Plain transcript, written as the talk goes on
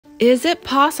Is it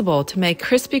possible to make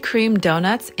Krispy Kreme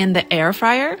donuts in the air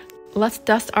fryer? Let's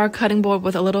dust our cutting board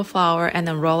with a little flour and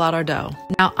then roll out our dough.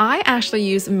 Now I actually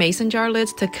use mason jar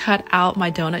lids to cut out my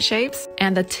donut shapes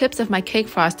and the tips of my cake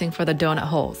frosting for the donut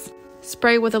holes.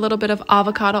 Spray with a little bit of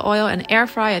avocado oil and air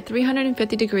fry at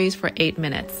 350 degrees for 8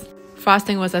 minutes.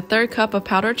 Frosting was a 1/3 cup of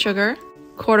powdered sugar,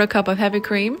 1/4 cup of heavy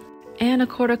cream, and a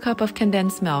 1/4 cup of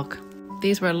condensed milk.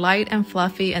 These were light and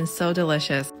fluffy and so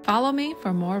delicious. Follow me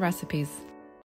for more recipes.